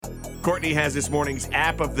Courtney has this morning's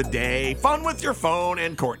app of the day. Fun with your phone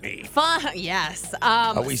and Courtney. Fun, yes.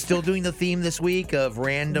 Are we still doing the theme this week of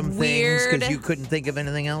random things because you couldn't think of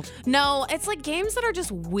anything else? No, it's like games that are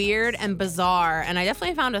just weird and bizarre, and I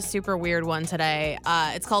definitely found a super weird one today.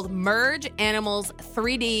 It's called Merge Animals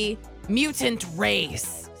 3D Mutant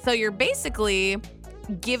Race. So you're basically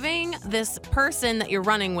giving this person that you're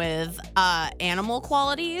running with animal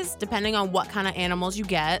qualities, depending on what kind of animals you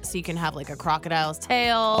get. So you can have like a crocodile's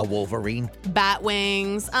tail, A Wolverine? bat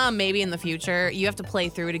wings, maybe in the future. You have to play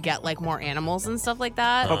through to get like more animals and stuff like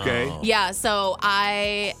that. Okay. Yeah, so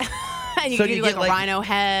and you So can do do you like get, a rhino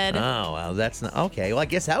head. Oh, well, that's not okay. Well, I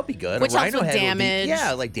guess that would be good. Which a helps rhino with head would be- damage.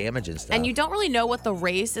 yeah, like damage and stuff. And you don't really know what the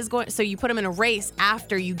race is going. So you put them in a race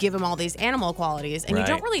after you give them all these animal qualities, and you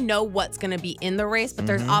don't Right. really know what's going to be in the race. But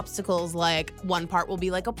there's obstacles like one part will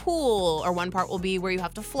be like a pool, or one part will be where you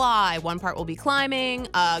have to fly. One part will be climbing,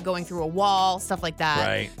 going through a wall, stuff like that.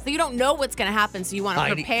 Right. So you don't know what's going to happen. So you want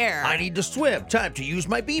to prepare. I need to swim. Time to use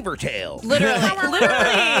my beaver tail. Literally.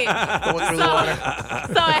 Going through the water.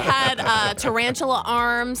 So I had tarantula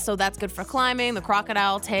arms, so that's good for climbing. The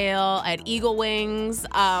crocodile tail. I had eagle wings.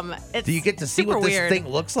 It's Do you get to see super what this weird. thing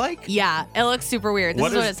looks like? Yeah, it looks super weird. This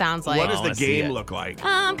is what it sounds like. What does I the wanna see game it. look like?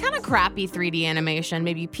 Kind of crappy 3D animation,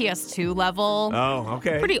 maybe PS2 level. Oh,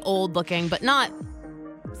 okay. Pretty old looking, but not.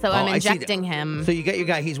 So I'm I see that. injecting him. So you got your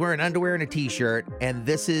guy, he's wearing underwear and a t-shirt, and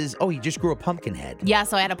this is, he just grew a pumpkin head. Yeah,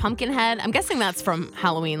 so I had a pumpkin head. I'm guessing that's from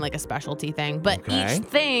Halloween, like a specialty thing. But Okay. each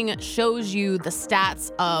thing shows you the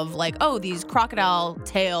stats of like, these crocodile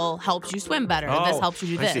tail helps you swim better. This helps you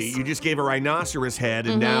do this. I see. You just gave a rhinoceros head,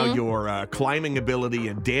 and now your climbing ability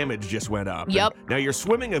and damage just went up. Yep. And now your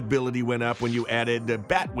swimming ability went up when you added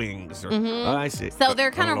bat wings. Oh, I see. So they're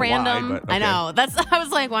kind of I don't know why, random. but I okay. know. I was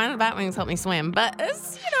like, why don't the bat wings help me swim? But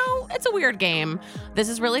it's, it's a weird game. This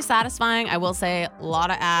is really satisfying. I will say a lot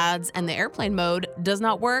of ads, and the airplane mode does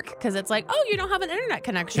not work because it's like, you don't have an internet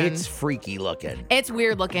connection. It's freaky looking. It's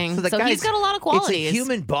weird looking. the So guy's- he's got a lot of qualities. It's a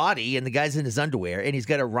human body, and the guy's in his underwear, and he's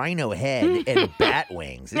got a rhino head and bat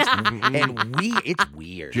wings. It's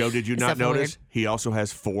weird. Joe, did you not definitely notice he also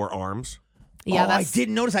has 4 arms? Yeah, I that's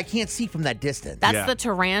didn't notice. I can't see from that distance. Yeah. the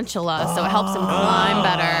tarantula, so it helps him climb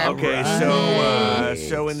better. Okay,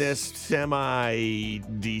 so in this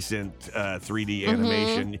semi-decent 3D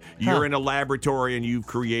animation, you're in a laboratory and you've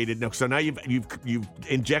created. So now you've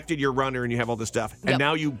injected your runner and you have all this stuff, and Yep.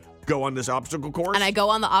 now you go on this obstacle course. And I go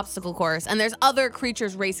on the obstacle course, and there's other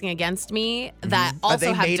creatures racing against me that Are also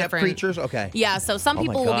they have made different up creatures? Okay. Yeah, so some Oh my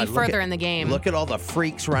people will God, be look further at- in the game. Look at all the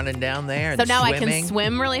freaks running down there. So And now I swimming. can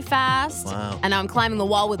swim really fast. Wow. And now I'm climbing the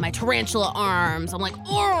wall with my tarantula arms. I'm like,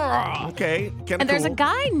 oh. Okay, kind of And there's a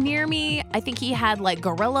guy near me. I think he had like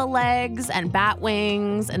gorilla legs and bat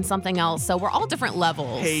wings and something else. So we're all different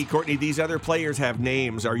levels. Hey, Courtney, these other players have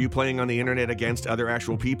names. Are you playing on the internet against other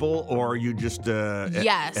actual people, or are you just...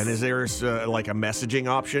 Yes. And is there like a messaging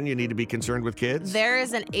option you need to be concerned with kids? There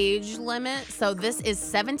is an age limit. So this is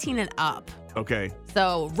 17 and up. Okay.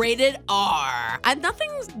 So rated R.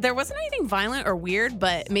 There wasn't anything violent or weird,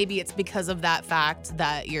 but maybe it's because of that fact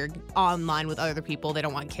that you're online with other people. They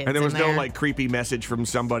don't want kids And there was in no there. like creepy message from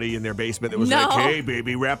somebody in their basement that was No. like, "Hey,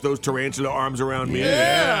 baby, wrap those tarantula arms around me."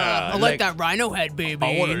 Yeah. I like that rhino head, baby.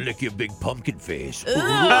 I want to lick your big pumpkin face. Ooh,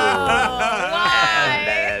 why?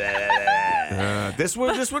 This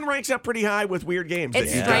one ranks up pretty high with weird games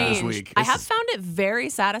It's that you've done this strange. week. I have found it very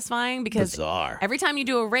satisfying because Bizarre. every time you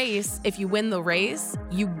do a race, if you win the race,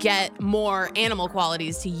 you get more animal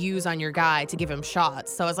qualities to use on your guy to give him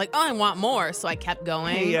shots. So I was like, I want more. So I kept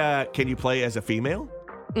going. Hey, can you play as a female?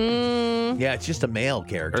 Yeah, it's just a male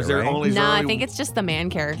character, Or is there right? only, I think it's just the man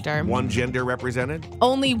character. one gender represented?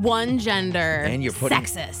 Only one gender. and you're putting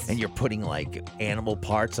sexist. and you're putting like animal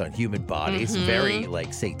parts on human bodies. Very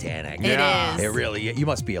like satanic. It Yeah. is. It really. You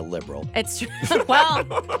must be a liberal. It's true. Well,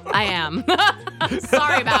 I am.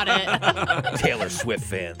 Sorry about it. Taylor Swift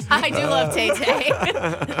fans. I do love Tay Tay.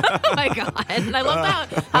 Oh my god. And I love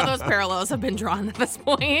how those parallels have been drawn at this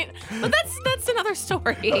point. But that's another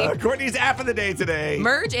story. Courtney's app of the day today.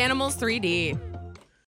 Merge Animals 3D.